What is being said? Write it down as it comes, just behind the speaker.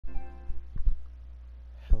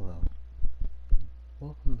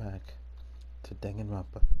Welcome back to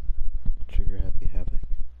Danganronpa, Trigger Happy Havoc,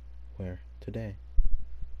 where today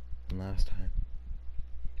and last time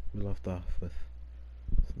we left off with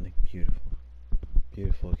something beautiful,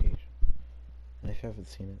 beautiful occasion. And if you haven't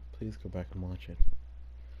seen it, please go back and watch it,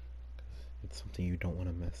 because it's something you don't want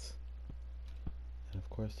to miss. And of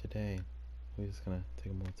course today, we're just going to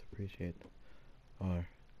take a moment to appreciate our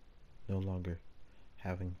no longer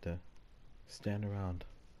having to stand around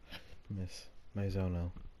Miss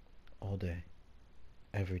Mizono all day,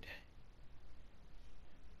 every day.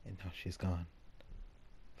 And now she's gone.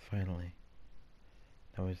 Finally.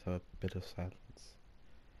 Now we just have a bit of silence.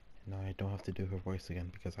 And now I don't have to do her voice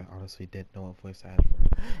again because I honestly didn't know what voice I had for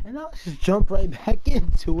her. And now let's just jump right back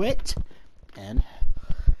into it. And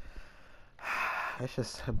it's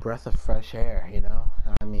just a breath of fresh air, you know?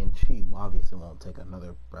 I mean, she obviously won't take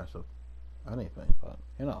another breath of anything, but,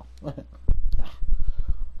 you know.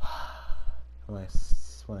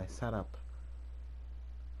 When I sat up,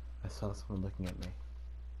 I saw someone looking at me.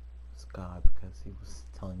 It was God, because he was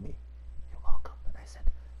telling me, "You're welcome," and I said,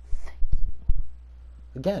 "Thank you."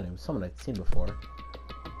 Again, it was someone I'd seen before.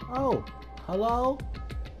 "Oh, hello?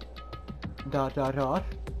 Dot dot dot.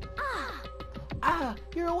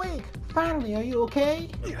 You're awake. Finally, are you okay?"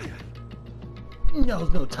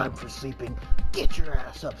 "No time for sleeping. Get your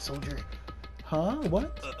ass up, soldier." "Huh?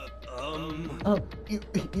 What?"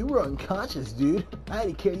 You were unconscious, dude. I had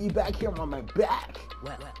to carry you back here on my back."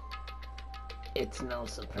 Well, "It's no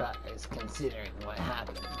surprise, considering what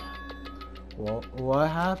happened." "Well, what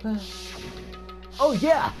happened?" "Oh,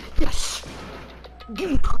 yeah! Yes!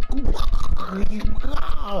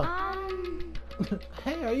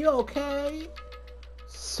 Hey, are you okay?"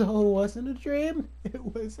 "So it wasn't a dream?" It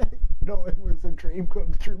was a dream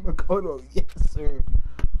come true, Makoto. "Yes, sir.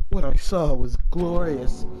 What I saw was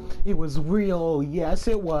glorious. It was real. Yes,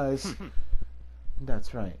 it was."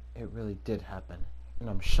 "That's right. It really did happen. And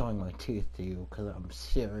I'm showing my teeth to you because I'm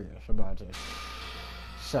serious about it.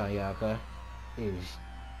 Sayaka is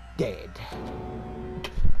dead."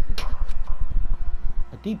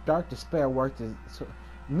 A deep, dark despair worked as... So,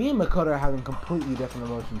 me and Makoto are having completely different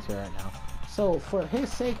emotions here right now. So, for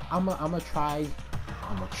his sake, I'm gonna try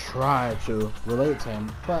to relate to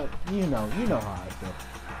him. But, you know how I feel.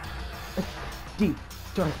 Deep,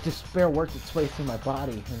 dark despair worked its way through my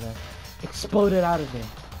body and then exploded out of me.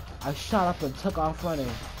 I shot up and took off running.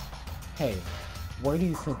 Hey, where do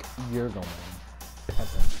you think you're going,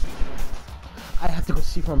 peasant? I have to go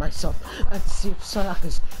see for myself. I have to see if Sayaka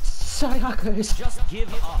is... just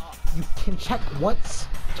give up. You can check once,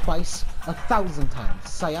 twice, 1,000 times.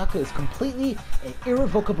 Sayaka is completely and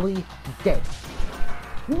irrevocably dead.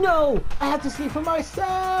 No! I have to see for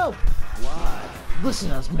myself! Why? Listen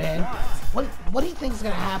to us, man. What do you think is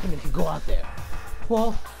gonna happen if you go out there?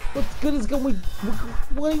 Well, what good is it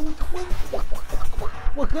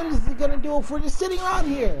gonna do if we're just sitting around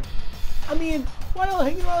here? I mean, why are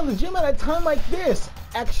we hanging around the gym at a time like this?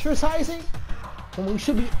 Exercising? When we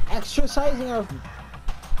should be exercising our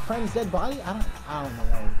friend's dead body? I don't know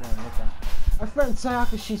where we're going with that. Our friend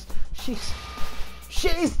Sayaka,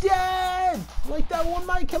 she's dead! Like that one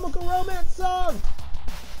My Chemical Romance song!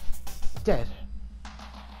 Dead.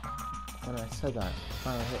 When I said that, it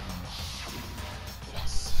finally hit me.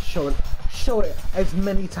 Yes, show it as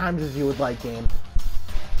many times as you would like, game.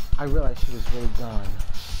 I realized she was really gone.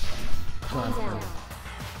 Gone from me.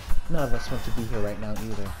 None of us want to be here right now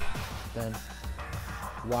either. Then,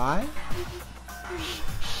 why?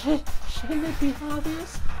 Shouldn't it be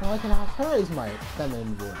obvious? Well, I can have her as my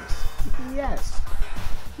feminine voice. Yes.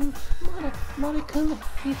 Monica,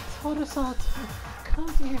 he told us all to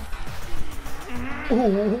come here.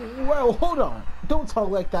 Oh, well, hold on. Don't talk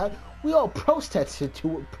like that. We all prostituted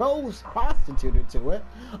to it.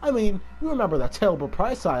 I mean, you remember that terrible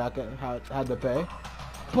price Sayaka had to pay.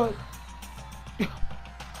 But...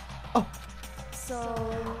 Oh. So...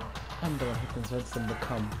 I'm the one who convinced them to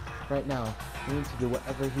come. Right now, we need to do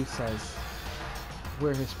whatever he says.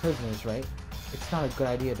 We're his prisoners, right? It's not a good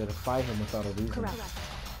idea to defy him without a reason. Correct.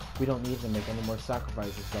 We don't need to make any more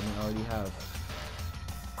sacrifices than we already have.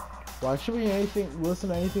 Why should we listen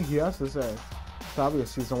to anything he has to say? It's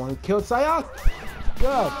obvious he's the one who killed Sayaka!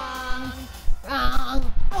 Good!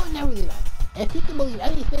 Oh, never do that. If you can believe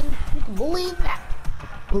anything, you can believe that!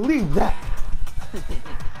 Believe that!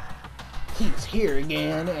 He's here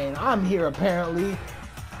again, and I'm here apparently.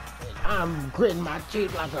 And I'm gritting my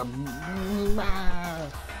teeth like a...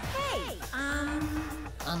 Hey,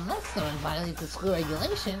 unless someone violates the school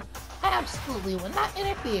regulation, I absolutely will not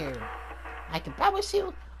interfere. I can promise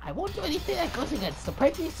you, I won't do anything that goes against the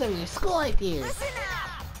purpose of your school ideas. Listen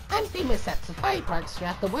up! I'm famous at safari parks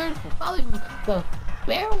throughout the world for following the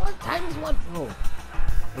bare 1 times 1 rule.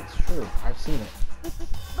 It's true. I've seen it.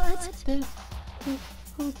 But Then,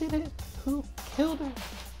 who did it? Who killed her?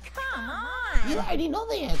 come on. You already know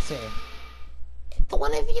the answer. The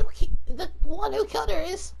one who killed her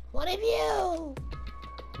is one of you.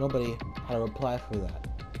 Nobody had a reply for that.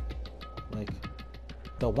 Like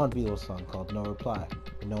the one Beatles song called No Reply.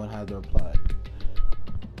 And no one had the reply.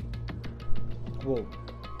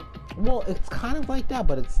 Well, it's kind of like that,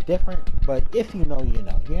 but it's different. But if you know, you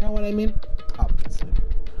know. You know what I mean? Obviously.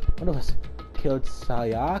 One of us killed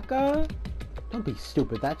Sayaka? Don't be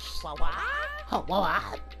stupid. That's... What? Oh,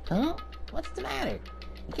 what? Huh? What's the matter?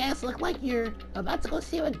 You guys look like you're about to go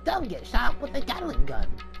see a dove get shot up with a Gatling gun.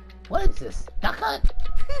 What is this? Duck hunt?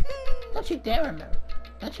 Don't you dare remember.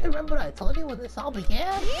 Don't you remember what I told you when this all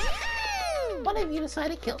began? One of you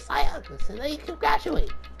decided to kill Sayaka so that you could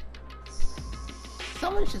graduate.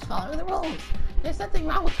 Someone should follow the rules. There's nothing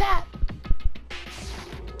wrong with that.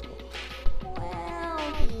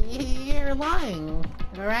 Well, You're lying,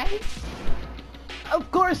 right? Of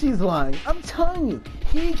course he's lying. I'm telling you.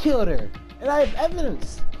 He killed her. And I have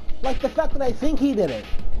evidence. Like the fact that I think he did it.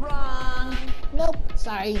 wrong. Nope,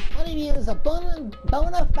 sorry. One of you is a bona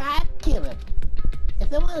fide killer. If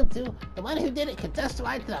they wanted to, the one who did it could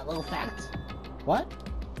testify to that little fact. What?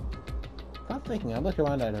 Stop thinking. I look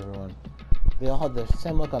around at everyone. They all had the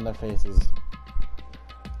same look on their faces.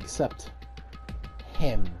 Except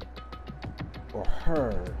him. Or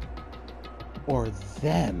her. Or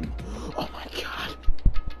them. Oh my god.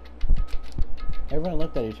 Everyone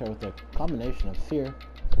looked at each other with a combination of fear,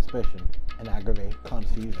 suspicion, and aggravated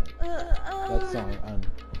confusion. That song,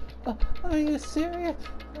 are you serious?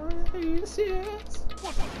 Are you serious?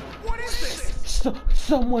 What is this?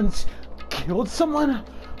 Someone's killed someone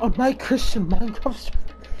on my Christian Minecraft server.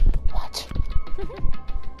 What?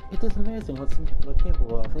 It is amazing what some people are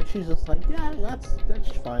capable of. And she's just like, yeah, that's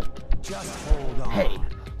fine. Just hold on. Hey,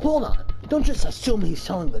 hold on. Don't just assume he's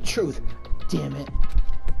telling the truth. Damn it.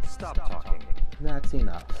 Stop talking. That's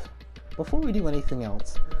enough. Before we do anything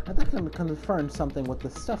else, I'd like to confirm something with the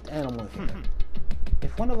stuffed animal here.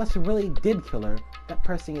 If one of us really did kill her, that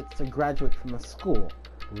person gets to graduate from the school,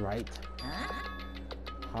 right?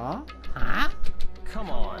 Huh? Huh? Come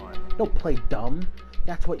on. Don't play dumb.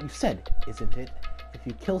 That's what you said, isn't it? If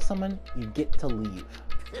you kill someone, you get to leave.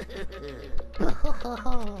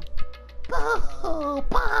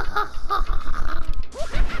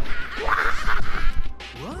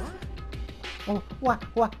 What?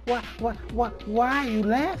 Oh, why are you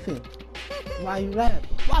laughing? Why are you laughing?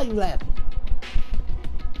 Why are you laughing?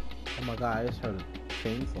 Oh my god, I just heard a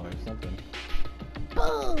chainsaw or something.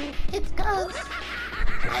 Boo! It's guns!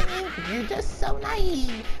 Naive, you're just so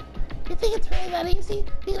naive. You think it's really that easy?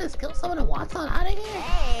 You just kill someone and walk on out of here?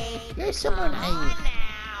 Hey, You're super come naive. on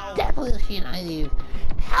now. Devilishly naive.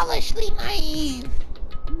 Hellishly naive.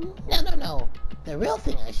 No. The real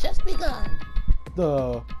thing has just begun.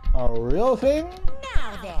 A real thing?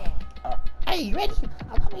 Now then. Are you ready?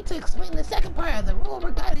 Allow me to explain the second part of the rule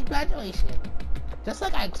regarding graduation. Just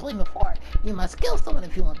like I explained before, you must kill someone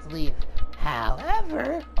if you want to leave.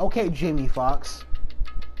 However, Okay, Jamie Foxx.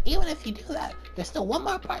 even if you do that, there's still one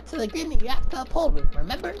more part to the agreement you have to uphold,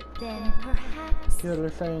 remember? Then perhaps. You're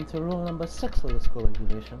referring to rule number 6 of the school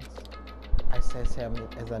regulations. I say Sam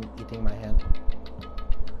as I'm eating my hand.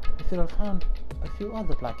 If you have found a few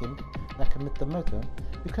other black ink that commit the murder,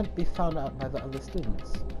 you can't be found out by the other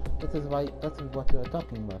students. That is what you are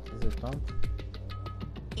talking about, is it not?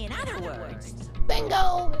 In other words,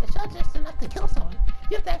 Bingo! It's not just enough to kill someone,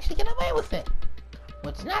 you have to actually get away with it.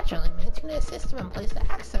 Which naturally means you need a system in place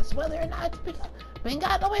to access whether or not it's been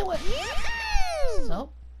gotten away with.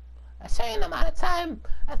 So, a certain amount of time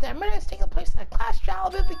after a murder has taken place, a class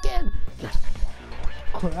trial will begin.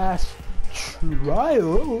 Class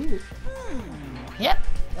trial? Yep,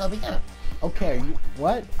 it'll begin. Okay,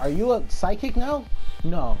 what? Are you a psychic now?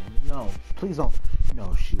 No, please don't.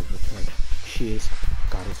 No, she is returned. She is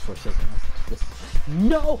goddess forsaken us.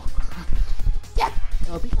 No! Yep,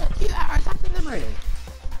 it'll begin a few hours after the murder.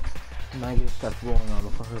 Maggie starts rolling on the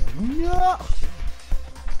floor. No!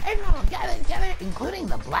 Everyone will gather together, including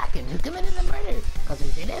the blackened who committed the murder. Because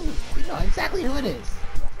if they didn't, we know exactly who it is.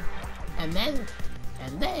 And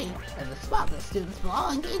they, as the spotless students, will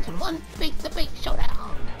all engage in one big debate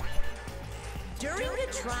showdown. during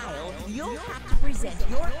the trial, you'll have to present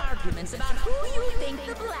your arguments about who you think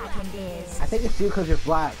the blackened is. I think it's you because you're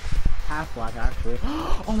black. Half black, actually.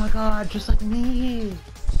 Oh my god, just like me!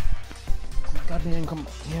 Oh my god, me and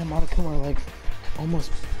Monokuma are like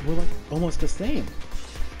almost the same.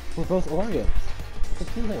 We're both Oreos. It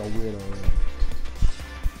seems like a weird Oreo.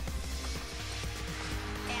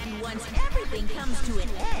 And once everything comes to an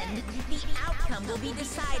end, the outcome will be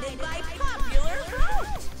decided by popular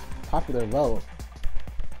vote. Popular vote?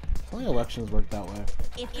 Only elections work that way.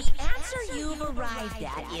 If the answer you've arrived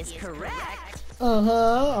at is correct,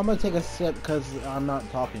 I'm gonna take a sip because I'm not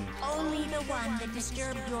talking. only the one that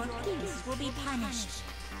disturbed your peace will be punished.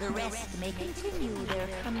 The rest may continue their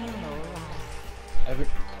communal life.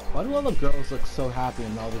 Why do all the girls look so happy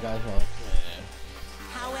and all the guys are like,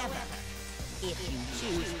 However, if you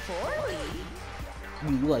choose poorly,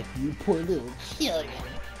 we like you poor little children.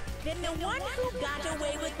 then the one who got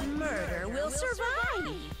away with murder will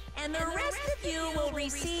survive, and the rest of you will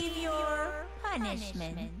receive your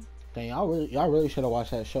punishment. Dang, y'all really should have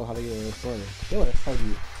watched that show, How to Get Away with Murder. They would have told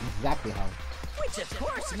you exactly how. Which of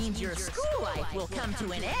course means your school life will come to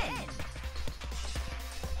an end.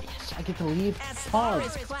 Yes, I get to leave. As far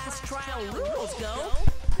as class trial rules go,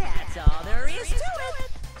 that's all there is to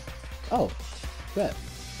it. Oh, bet.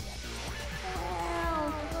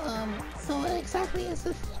 Well, so what exactly is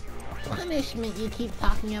this punishment you keep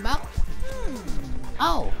talking about?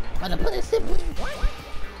 Oh, but to put it simply,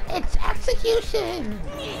 it's execution!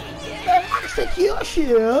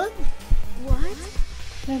 Execution? What?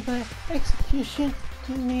 And by execution,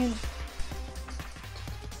 you mean...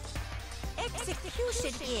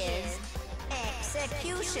 Execution is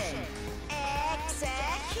execution.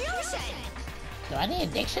 Execution. Do I need a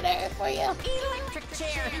dictionary for you? Electric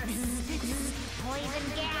chair.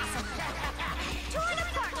 Poison gas. Torn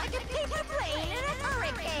apart like a paper plane in a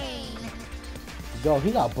hurricane. Yo,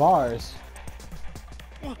 he got bars.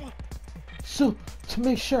 So, to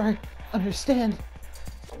make sure I understand,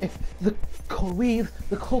 if the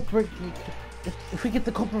culprit, if we get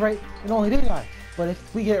the culprit right, then only they die. But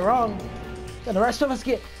if we get it wrong, then the rest of us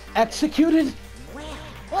get executed. Well,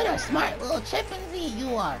 what a smart little chimpanzee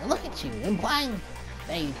you are. Look at you, implying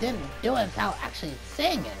that you didn't do it without actually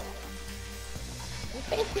saying it.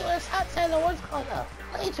 Basically, what's outside the word's called a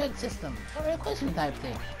latent system, or a question type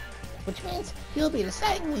thing. Which means you'll be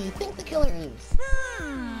deciding who you think the killer is.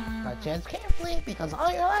 But choose carefully, because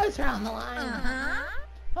all your lives are on the line.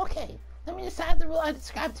 Okay, let me decide the rule I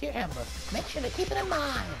described to your ambush. Make sure to keep it in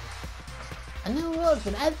mind. A new rule has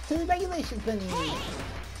been added to the regulations menu.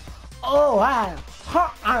 Oh, wow. Hold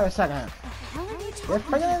on a second. Hell are you You're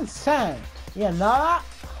freaking insane. You know that?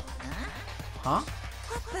 Huh?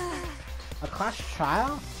 A class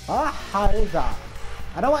trial? Oh, how is that?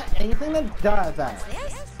 I don't want anything to do with that.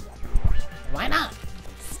 Why not?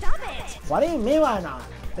 Stop it! What do you mean why not?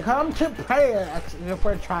 Because I'm too pretty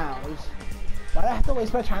for trials. Why do I have to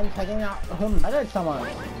waste my time figuring out who murdered someone?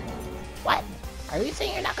 What? Are you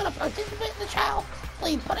saying you're not going to participate in the trial?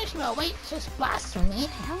 Please punishment awaits just blasphemy.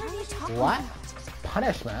 Hell are you talking What?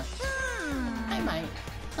 Punishment? I might.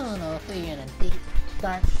 I don't know if you're in a deep,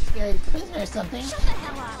 dark, scary prison or something. Shut the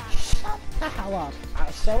hell up! Shut the hell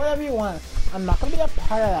up. Say whatever you want. I'm not gonna be a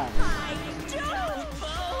part of that. I don't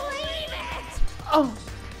believe it! Oh,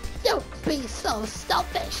 don't be so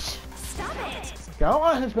selfish. Stop it! You're the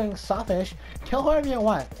one who's being selfish. Kill whoever you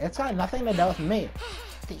want. It's got nothing to do with me.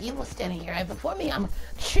 The evil standing here right before me, I'm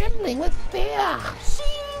trembling with fear. Shing!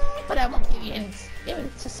 But I won't give you in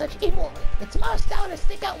to such evil. It's my style to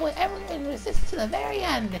stick out wherever and resist to the very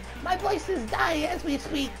end. My voice is dying as we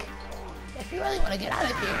speak. If you really want to get out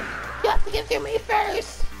of here, you have to get through me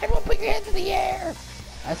first. Everyone put your hands in the air.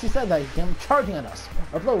 As he said that, he came charging at us.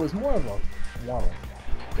 Our blow was more of a waddle.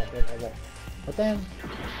 But then...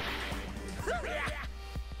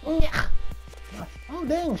 Yeah. Oh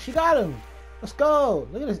dang, she got him. Let's go.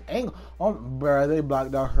 Look at this angle. Oh, bruh, they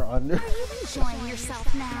blocked out her under. Are you enjoying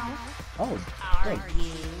yourself now? Oh, Are good.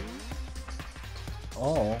 you?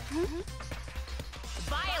 Oh.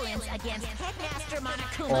 Violence against Headmaster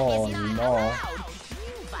Monokuma Oh, is not no. allowed.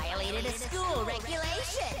 You violated a school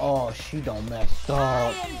regulation. Oh, she done messed up. I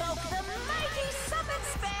invoke the mighty summon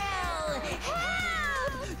spell.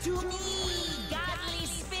 Help! To me, godly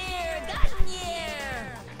spear,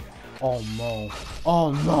 Gungnir. Oh no.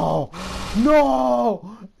 Oh no.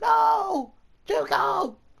 No! No! Jugo!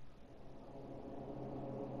 Oh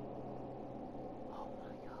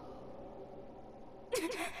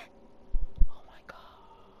my god.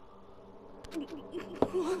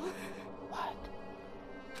 What?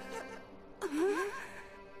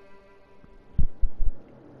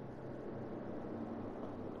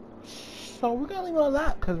 So we're gonna leave it on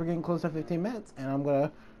that because we're getting close to 15 minutes, and I'm gonna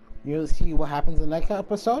see what happens in the next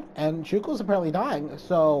episode. And Juko's apparently dying,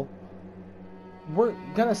 so we're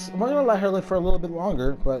gonna let her live for a little bit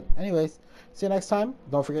longer. But anyways, see you next time.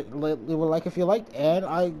 Don't forget to leave a like if you liked, and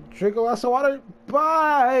I drink a glass of water.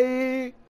 Bye.